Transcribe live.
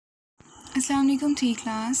Assalamu alaikum 3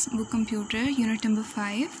 class, book computer, unit number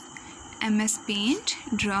 5, MS Paint,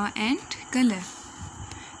 draw and color.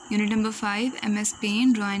 Unit number 5, MS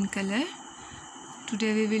Paint, draw and color.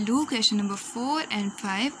 Today we will do question number 4 and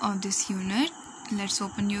 5 of this unit. Let's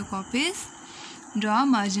open your copies. Draw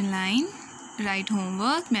margin line, write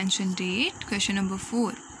homework, mention date. Question number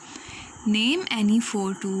 4. Name any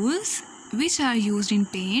 4 tools which are used in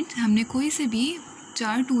paint. हमने कोई से भी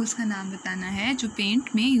 4 tools का नाम बताना है जो paint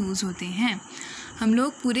में यूज़ होते हैं. हम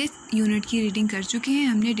लोग पूरे यूनिट की रीडिंग कर चुके हैं.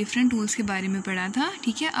 हमने डिफरेंट टूल्स के बारे में पढ़ा था.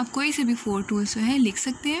 ठीक है, अब कोई से भी 4 टूल्स जो है लिख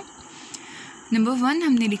सकते हैं. नंबर 1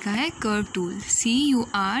 हमने लिखा है curve tool,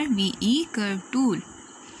 CURVE curve tool.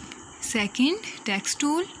 Second text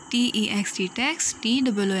tool, TEXT text,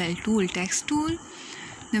 TOOL tool text tool.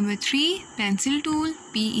 Number 3 pencil tool,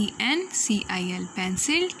 PENCIL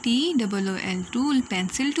pencil, TOOL tool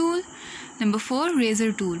pencil tool. Number 4 razor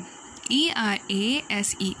tool,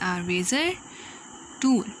 ERASER razor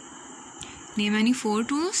tool. Name any 4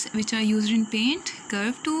 tools which are used in paint.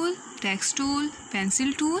 Curve tool, text tool,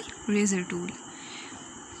 pencil tool, razor tool.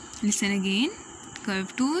 Listen again.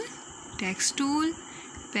 Curve tool, text tool,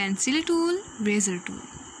 pencil tool, razor tool.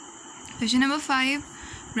 Question number 5.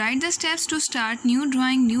 Right the steps to start new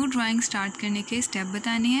drawing. New drawing start करने के step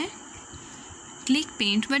बताने हैं. Click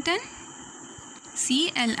paint button,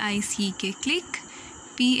 CLIC click,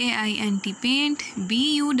 PAINT paint,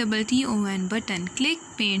 BUTTON button. Click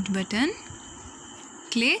paint button,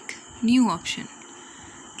 click new option.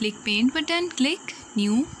 Click paint button, click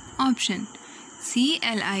new option.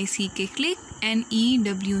 CLIC click,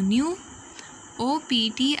 NEW new,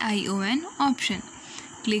 OPTION option.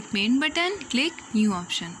 Click paint button, click new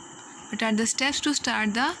option. What are the steps to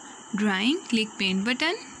start the drawing? Click paint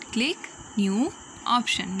button, click new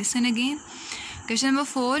option. Listen again. Question number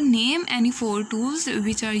 4. Name any 4 tools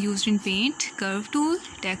which are used in paint. Curve tool,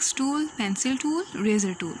 text tool, pencil tool,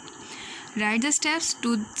 razor tool. Write the steps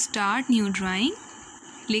to start new drawing.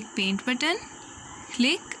 Click paint button,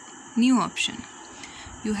 click new option.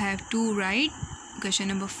 You have to write question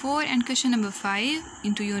number 4 and question number 5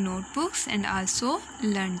 into your notebooks and also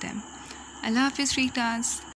learn them. Allah Hafiz, free class.